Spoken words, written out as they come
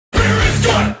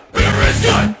good! Beer is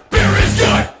good! Beer is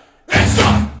good! And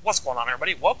stop! What's going on,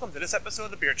 everybody? Welcome to this episode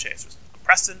of The Beer Chasers. I'm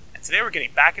Preston, and today we're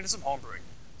getting back into some homebrewing.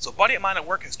 So a buddy of mine at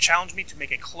work has challenged me to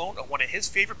make a clone of one of his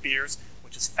favorite beers,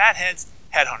 which is Fathead's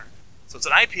Headhunter. So it's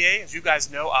an IPA, as you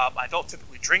guys know. I don't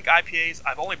typically drink IPAs.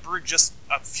 I've only brewed just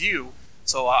a few,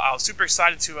 so I was super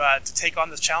excited to take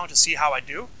on this challenge and see how I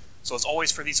do. So as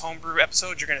always for these homebrew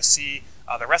episodes, you're going to see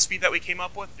the recipe that we came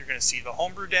up with, you're going to see the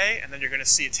homebrew day, and then you're going to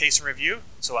see a taste and review.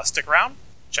 So stick around,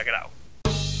 check it out.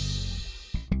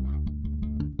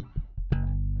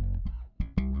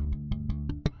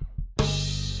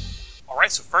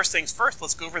 Alright, so first things first,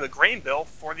 let's go over the grain bill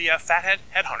for the Fathead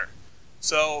Headhunter.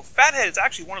 So Fathead is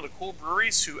actually one of the cool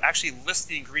breweries who actually list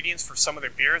the ingredients for some of their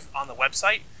beers on the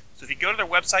website. So if you go to their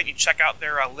website and you check out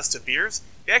their list of beers,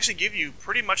 they actually give you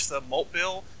pretty much the malt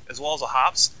bill as well as the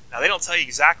hops. Now they don't tell you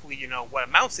exactly, what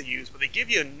amounts they use, but they give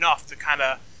you enough to kind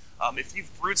of, if you've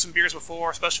brewed some beers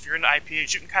before, especially if you're into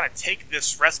IPAs, you can kind of take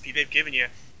this recipe they've given you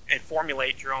and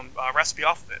formulate your own recipe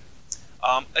off of it.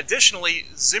 Additionally,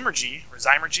 Zymurgy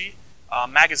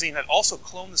magazine had also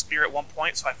cloned this beer at one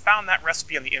point, so I found that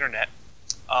recipe on the internet.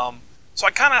 So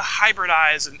I kind of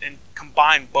hybridize and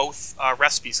combine both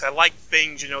recipes. I like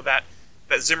things, that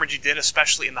Zymurgy did,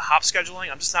 especially in the hop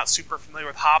scheduling. I'm just not super familiar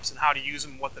with hops and how to use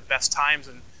them, what the best times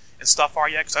and stuff are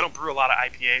yet, because I don't brew a lot of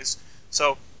IPAs.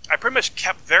 So I pretty much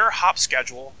kept their hop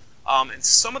schedule and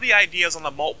some of the ideas on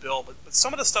the malt bill, but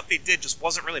some of the stuff they did just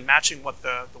wasn't really matching what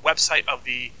the website of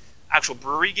the actual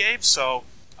brewery gave. So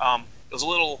it was a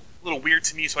little weird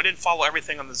to me, so I didn't follow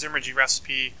everything on the Zymurgy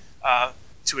recipe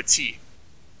to a T.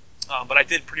 But I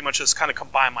did pretty much just kind of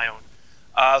combine my own.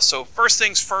 So first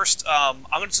things first, I'm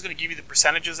just going to give you the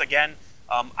percentages again.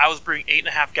 I was brewing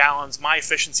 8.5 gallons. My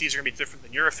efficiencies are going to be different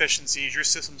than your efficiencies. Your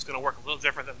system's going to work a little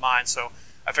different than mine. So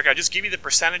I figured I'd just give you the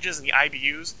percentages and the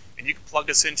IBUs, and you can plug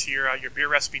this into your beer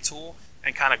recipe tool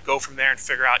and kind of go from there and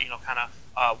figure out,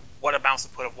 what amounts to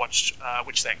put of which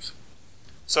things.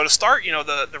 So to start,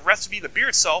 the recipe, the beer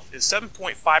itself is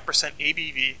 7.5%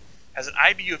 ABV, has an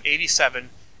IBU of 87,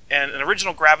 and an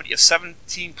original gravity of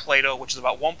 17 Plato, which is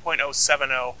about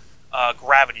 1.070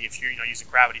 gravity if you're using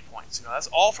gravity points. That's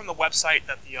all from the website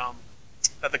that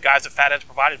the guys at Fathead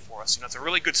provided for us. It's a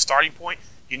really good starting point.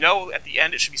 At the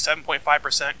end it should be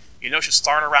 7.5%. It should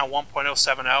start around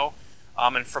 1.070,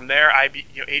 and from there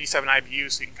 87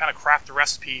 IBUs. So you can kind of craft a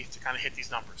recipe to kind of hit these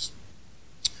numbers.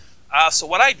 So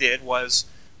what I did was,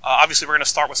 obviously we're going to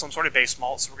start with some sort of base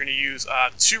malt. So we're going to use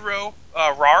 2-row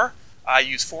RAR. I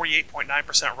use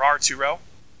 48.9% RAR 2-row.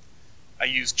 I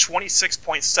use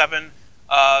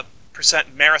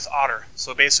 26.7% Maris Otter.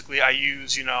 So basically I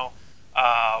use,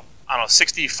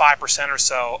 65% or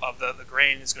so of the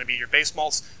grain is going to be your base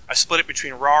malts. I split it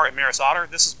between RAR and Maris Otter.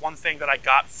 This is one thing that I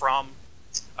got from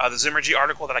the Zymurgy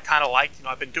article that I kind of liked.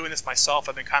 I've been doing this myself.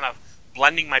 I've been kind of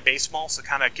blending my base malts to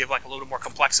kind of give like a little more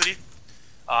complexity.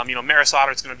 Maris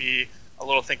Otter is going to be a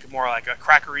little, think more like a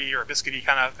crackery or a biscuity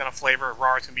kind of flavor.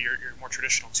 RAR is going to be your more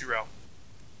traditional 2-row.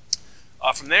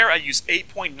 From there, I use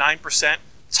 8.9%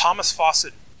 Thomas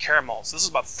Fawcett caramel. So this is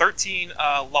about 13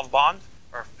 Love Bond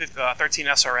or 13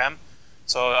 SRM.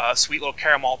 So sweet little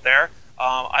caramel there.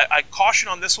 I caution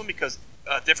on this one because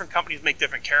different companies make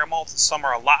different caramels, and some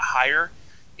are a lot higher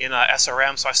in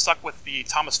SRM. So I stuck with the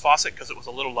Thomas Fawcett because it was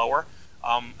a little lower.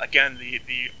 Again,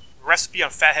 the recipe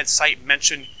on Fathead's site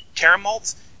mentioned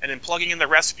caramels. And then plugging in the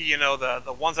recipe,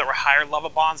 the ones that were higher Lava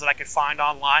Bonds that I could find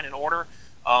online and order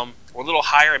were a little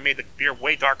higher and made the beer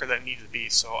way darker than it needed to be.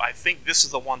 So I think this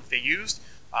is the one that they used.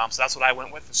 So that's what I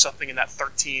went with, something in that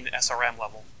 13 SRM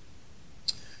level.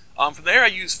 From there, I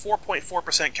use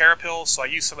 4.4% Carapils. So I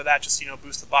use some of that just,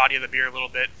 boost the body of the beer a little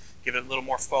bit, give it a little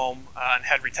more foam and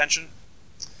head retention.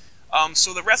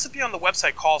 So the recipe on the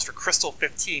website calls for Crystal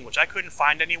 15, which I couldn't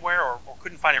find anywhere or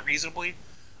couldn't find it reasonably.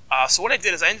 So what I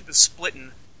did is I ended up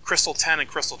splitting Crystal 10 and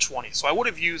Crystal 20. So I would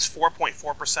have used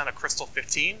 4.4% of Crystal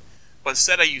 15, but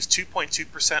instead I used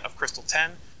 2.2% of Crystal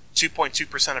 10,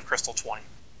 2.2% of Crystal 20.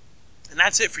 And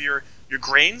that's it for your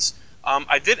grains.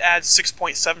 I did add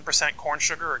 6.7% corn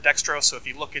sugar or dextrose, so if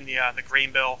you look in the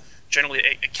grain bill, generally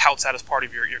it counts that as part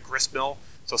of your grist mill,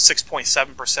 so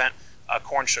 6.7%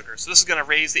 corn sugar. So this is going to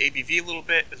raise the ABV a little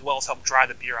bit, as well as help dry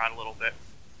the beer out a little bit.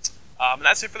 And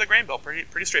that's it for the grain bill,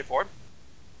 pretty straightforward.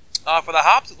 For the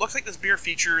hops, it looks like this beer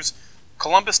features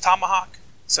Columbus Tomahawk,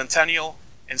 Centennial,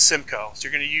 and Simcoe. So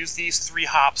you're going to use these 3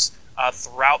 hops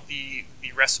throughout the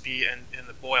recipe and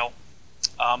the boil.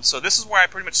 So this is where I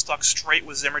pretty much stuck straight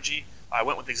with Zymurgy. I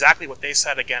went with exactly what they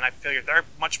said. Again, I figured they're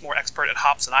much more expert at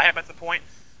hops than I am at the point.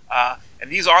 And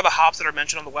these are the hops that are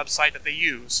mentioned on the website that they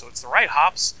use. So it's the right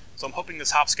hops. So I'm hoping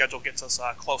this hop schedule gets us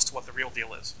close to what the real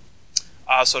deal is.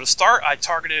 So to start, I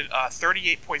targeted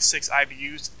 38.6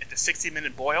 IBUs at the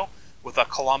 60-minute boil with a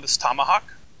Columbus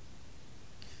Tomahawk.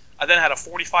 I then had a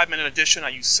 45-minute addition. I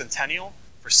used Centennial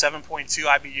for 7.2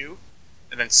 IBU,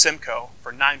 and then Simcoe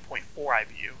for 9.4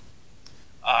 IBU.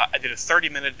 I did a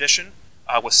 30-minute addition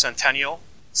with Centennial,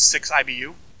 6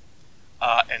 IBU,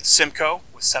 and Simcoe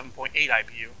with 7.8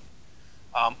 IBU.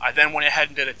 I then went ahead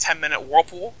and did a 10-minute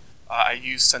whirlpool. I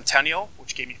used Centennial,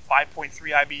 which gave me 5.3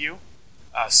 IBU,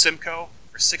 Simcoe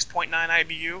for 6.9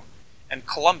 IBU, and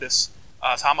Columbus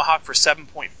Tomahawk for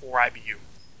 7.4 IBU.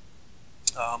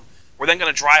 We're then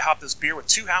going to dry hop this beer with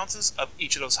 2 ounces of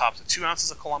each of those hops. So 2 ounces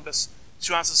of Columbus,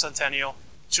 2 ounces of Centennial,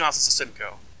 2 ounces of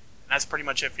Simcoe. And that's pretty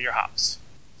much it for your hops.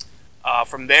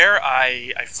 From there,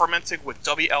 I fermented with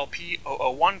WLP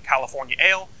 001 California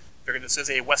Ale. Figured this is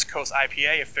a West Coast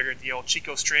IPA. I figured the old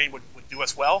Chico strain would do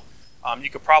us well. You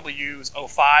could probably use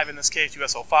 05 in this case,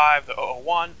 US 05, the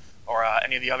 001, or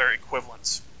any of the other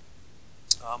equivalents.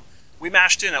 We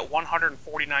mashed in at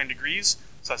 149 degrees,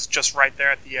 so that's just right there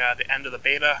at the end of the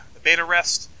beta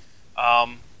rest.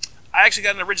 I actually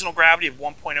got an original gravity of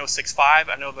 1.065.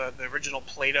 I know the original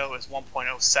Plato is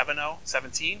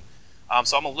 1.017.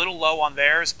 So I'm a little low on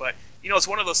theirs, but you know, it's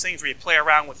one of those things where you play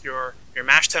around with your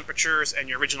mash temperatures and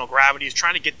your original gravities,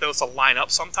 trying to get those to line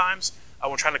up sometimes.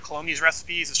 When trying to clone these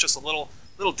recipes, it's just a little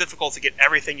difficult to get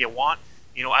everything you want.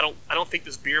 You know, I don't think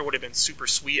this beer would have been super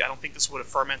sweet. I don't think this would have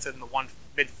fermented in the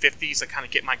mid-50s to kind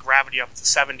of get my gravity up to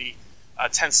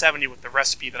 1070 with the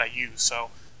recipe that I use. So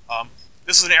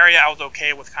this is an area I was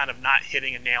okay with kind of not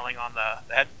hitting and nailing on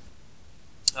the head.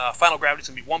 Final gravity is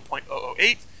going to be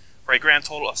 1.008 for a grand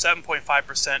total of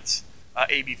 7.5%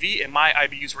 ABV, and my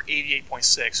IBUs were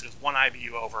 88.6, so just 1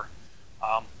 IBU over.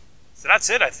 So that's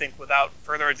it, I think. Without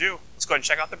further ado, let's go ahead and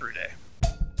check out the brew day.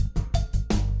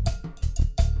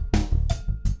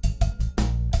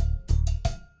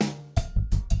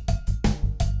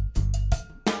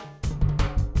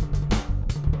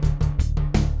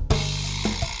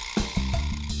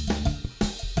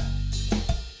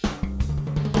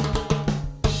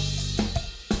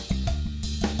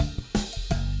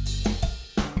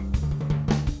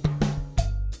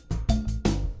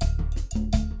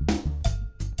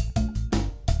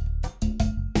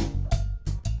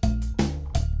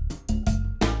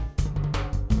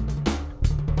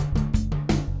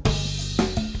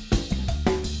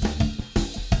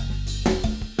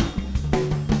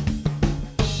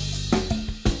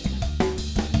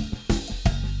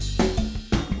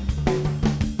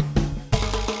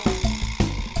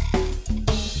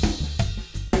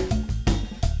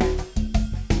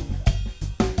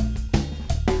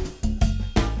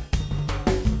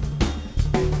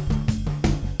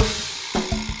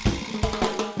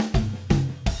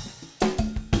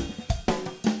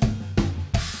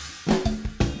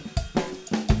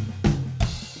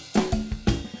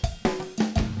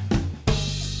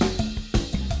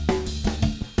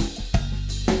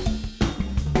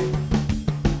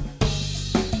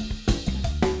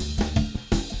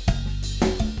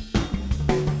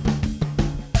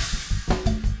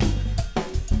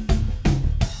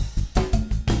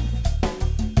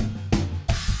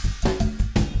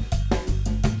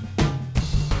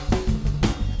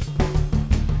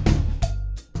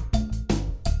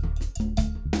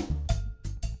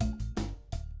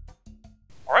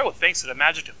 Alright, well, thanks to the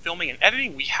magic of filming and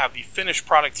editing, we have the finished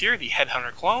product here, the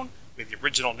Headhunter clone, with the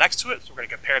original next to it. So we're going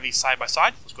to compare these side by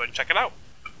side. Let's go ahead and check it out.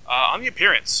 On the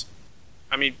appearance,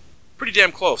 I mean, pretty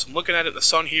damn close. I'm looking at it in the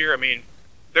sun here. I mean,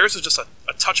 theirs is just a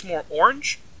touch more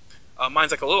orange.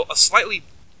 Mine's like a slightly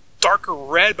darker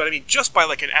red, but I mean, just by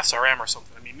like an SRM or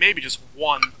something. I mean, maybe just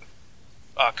one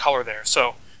color there.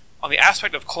 So on the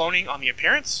aspect of cloning on the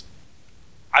appearance,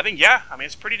 I think, yeah, I mean,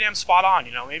 it's pretty damn spot on,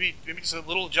 you know, maybe just a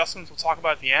little adjustments we'll talk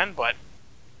about at the end, but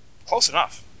close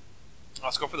enough.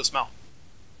 Let's go for the smell.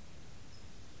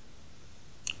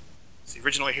 See,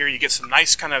 originally here you get some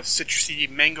nice kind of citrusy,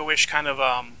 mango-ish kind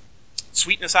of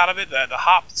sweetness out of it. The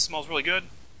hop smells really good.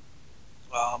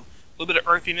 A little bit of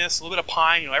earthiness, a little bit of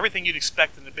pine, you know, everything you'd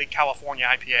expect in the big California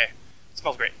IPA. It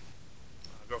smells great.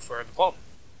 I'll go for the clone.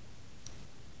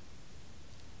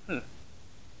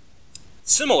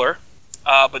 Similar,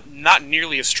 but not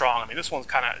nearly as strong. I mean, this one's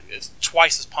kind of is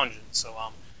twice as pungent. So,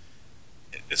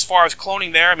 as far as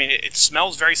cloning there, I mean, it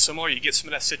smells very similar. You get some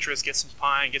of that citrus, get some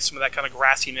pine, get some of that kind of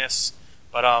grassiness.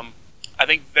 But I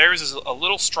think theirs is a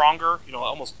little stronger. You know,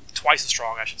 almost twice as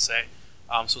strong, I should say.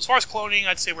 So as far as cloning,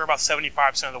 I'd say we're about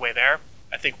 75% of the way there.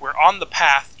 I think we're on the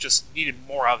path, just needed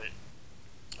more of it.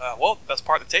 Well, the best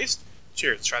part of the taste.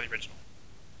 Cheers. Let's try the original.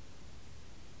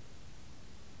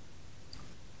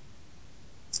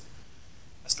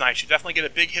 That's nice. You definitely get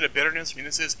a big hit of bitterness. I mean,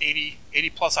 this is 80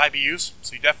 plus IBUs,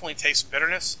 so you definitely taste some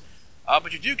bitterness.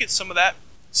 But you do get some of that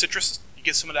citrus. You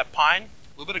get some of that pine,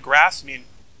 a little bit of grass. I mean,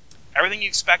 everything you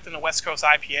expect in a West Coast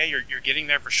IPA, you're getting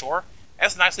there for sure. And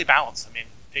it's nicely balanced. I mean,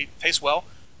 they taste well.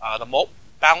 The malt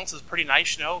balance is pretty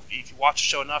nice. You know, if you watch the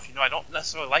show enough, you know I don't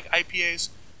necessarily like IPAs,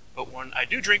 but when I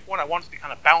do drink one, I want it to be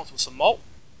kind of balanced with some malt.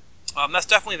 That's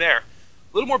definitely there.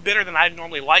 A little more bitter than I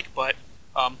normally like, but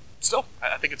still,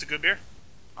 I think it's a good beer.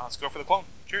 Let's go for the clone.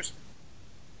 Cheers.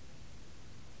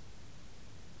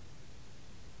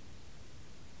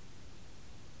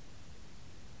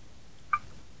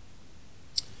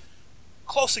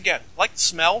 Close again. Like the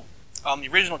smell. The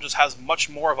original just has much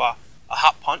more of a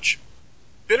hop punch.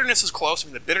 Bitterness is close. I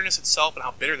mean, the bitterness itself and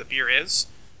how bitter the beer is.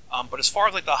 But as far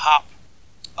as like the hop,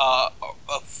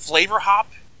 flavor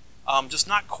hop, just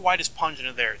not quite as pungent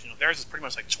as theirs. You know, theirs is pretty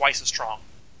much like twice as strong.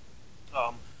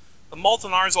 The malt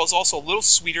in ours is also a little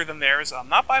sweeter than theirs.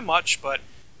 Not by much, but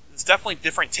it's definitely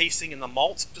different tasting in the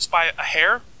malt, just by a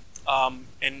hair.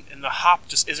 And the hop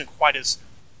just isn't quite as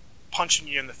punching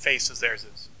you in the face as theirs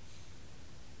is.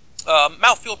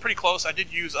 Mouthfeel pretty close. I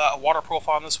did use a water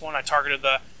profile on this one. I targeted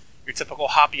your typical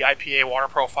hoppy IPA water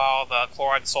profile, the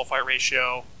chloride to sulfite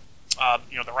ratio,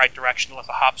 you know, the right direction to let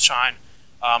the hops shine.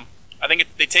 I think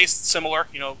they taste similar.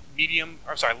 You know,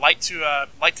 light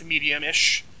to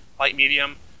medium-ish, light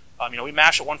medium. You know, we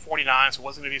mashed at 149, so it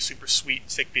wasn't going to be a super sweet,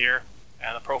 thick beer.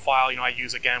 And the profile, you know, I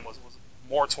used again was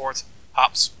more towards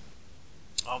hops.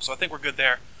 So I think we're good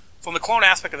there. From the clone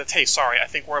aspect of the taste, I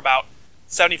think we're about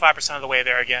 75% of the way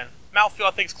there again. Mouthfeel,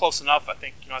 I think, is close enough. I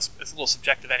think, you know, it's a little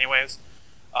subjective anyways.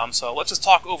 So let's just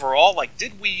talk overall. Like,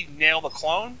 did we nail the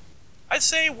clone? I'd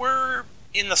say we're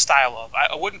in the style of.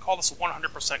 I wouldn't call this a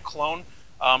 100% clone.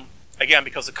 Again,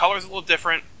 because the color is a little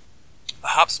different, the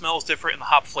hop smell is different, and the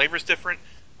hop flavor is different.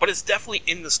 But it's definitely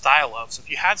in the style of. So if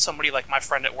you had somebody like my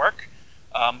friend at work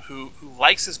who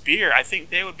likes this beer, I think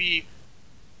they would be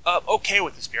okay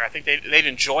with this beer. I think they'd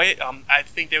enjoy it. I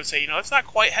think they would say, you know, it's not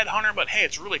quite Headhunter, but hey,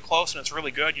 it's really close and it's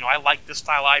really good. You know, I like this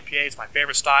style IPA. It's my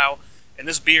favorite style. And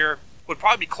this beer would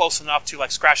probably be close enough to like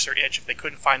scratch their itch if they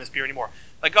couldn't find this beer anymore.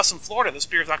 Like us in Florida, this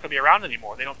beer is not going to be around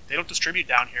anymore. They don't distribute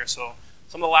down here. So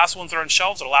some of the last ones that are on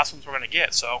shelves are the last ones we're going to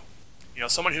get. So, you know,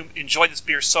 someone who enjoyed this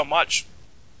beer so much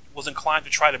was inclined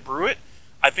to try to brew it.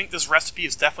 I think this recipe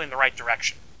is definitely in the right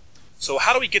direction. So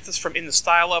how do we get this from in the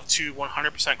style of to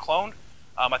 100% clone?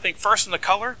 I think first in the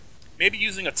color, maybe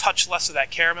using a touch less of that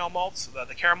caramel malt,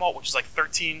 the caramel malt, which is like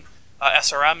 13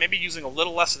 SRM, maybe using a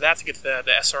little less of that to get the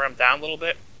SRM down a little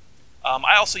bit.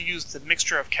 I also used the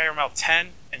mixture of caramel 10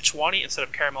 and 20 instead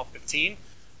of caramel 15,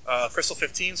 crystal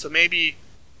 15, so maybe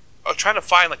I'm trying to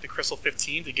find like the crystal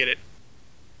 15 to get it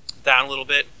down a little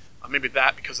bit. Maybe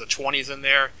that because the 20 is in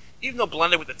there. Even though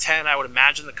blended with the 10, I would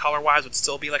imagine the color-wise would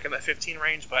still be like in that 15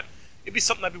 range, but it'd be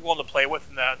something I'd be willing to play with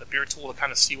in the beer tool to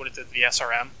kind of see what it did to the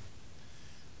SRM.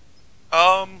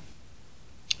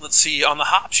 Let's see, on the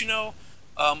hops, you know,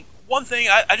 one thing,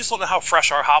 I just don't know how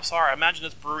fresh our hops are. I imagine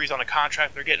this brewery's on a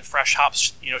contract. They're getting fresh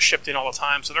hops, you know, shipped in all the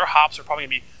time, so their hops are probably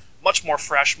going to be much more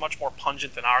fresh, much more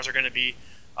pungent than ours are going to be.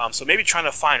 So maybe trying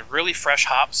to find really fresh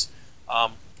hops.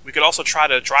 We could also try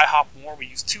to dry hop more. We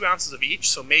use 2 ounces of each,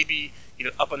 so maybe, you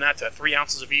know, up on that to 3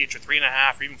 ounces of each, or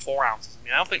 3.5, or even 4 ounces. I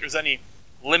mean, I don't think there's any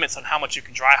limits on how much you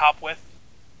can dry hop with.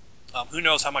 Who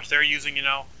knows how much they're using, you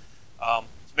know. So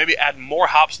maybe add more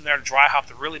hops in there to dry hop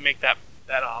to really make that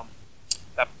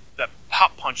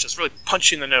hop punch just really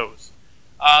punch you in the nose.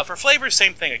 For flavors,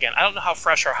 same thing again. I don't know how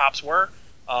fresh our hops were.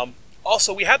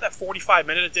 Also, we had that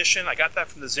 45-minute edition. I got that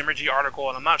from the Zimmergy article,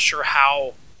 and I'm not sure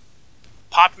how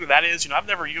popular that is. You know, I've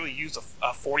never really used a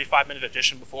 45-minute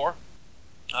edition before.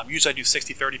 Usually I do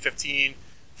 60, 30, 15,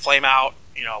 flame out,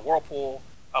 you know, whirlpool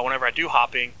whenever I do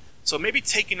hopping. So maybe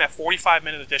taking that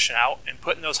 45-minute edition out and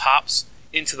putting those hops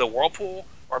into the whirlpool,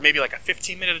 or maybe like a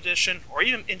 15-minute edition, or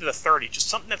even into the 30, just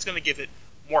something that's going to give it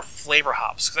more flavor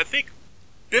hops. Because I think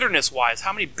bitterness-wise,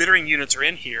 how many bittering units are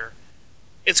in here,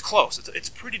 it's close. It's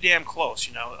pretty damn close,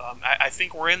 you know. I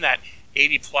think we're in that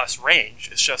 80-plus range.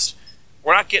 It's just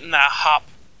we're not getting that hop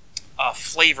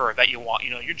flavor that you want.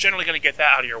 You know, you're generally going to get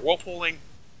that out of your whirlpooling,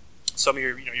 some of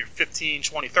your, you know, your 15,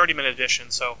 20, 30-minute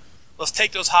editions. So let's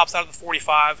take those hops out of the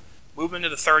 45, move them into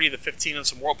the 30, the 15, and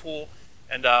some whirlpool,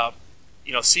 and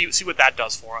you know, see what that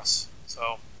does for us.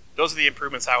 So those are the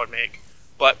improvements I would make.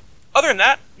 But other than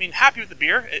that, I mean, happy with the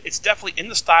beer. It's definitely in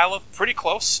the style of, pretty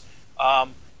close.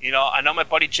 You know, I know my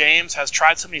buddy James has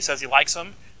tried some and he says he likes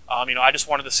them. You know, I just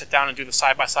wanted to sit down and do the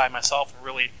side-by-side myself and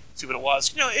really see what it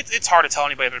was. You know, it's hard to tell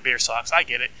anybody if their beer sucks. I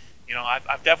get it. You know,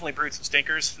 I've definitely brewed some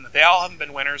stinkers, and they all haven't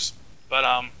been winners. But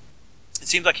it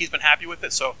seems like he's been happy with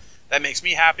it. So That makes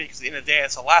me happy because at the end of the day,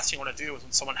 that's the last thing you want to do is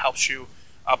when someone helps you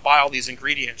buy all these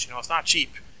ingredients. You know, it's not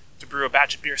cheap to brew a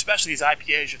batch of beer, especially these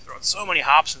IPAs. You're throwing so many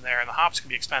hops in there, and the hops can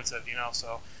be expensive, you know,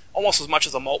 so almost as much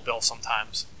as a malt bill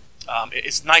sometimes.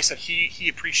 It's nice that he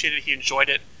appreciated it, he enjoyed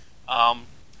it.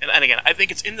 And again, I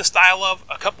think it's in the style of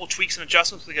a couple tweaks and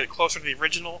adjustments to get it closer to the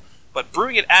original, but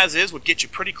brewing it as is would get you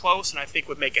pretty close, and I think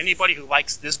would make anybody who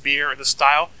likes this beer or this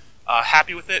style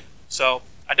happy with it. So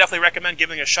I definitely recommend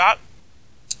giving it a shot.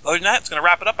 Other than that, it's going to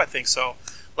wrap it up, I think. So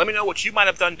let me know what you might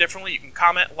have done differently. You can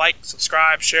comment, like,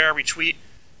 subscribe, share, retweet,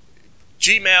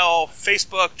 Gmail,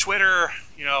 Facebook, Twitter,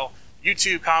 you know,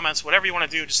 YouTube comments, whatever you want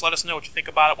to do. Just let us know what you think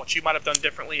about it, what you might have done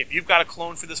differently. If you've got a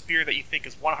clone for this beer that you think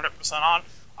is 100% on,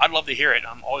 I'd love to hear it.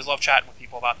 I always love chatting with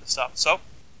people about this stuff. So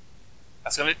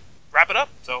that's going to wrap it up.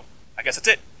 So I guess that's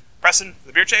it. Preston,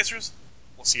 the Beer Chasers.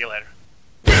 We'll see you later.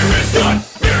 Beer is good,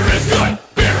 beer is good,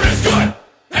 beer is good,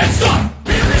 and stop.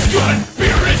 Beer is good,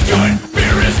 beer is good,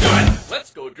 beer is good.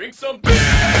 Let's go drink some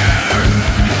beer.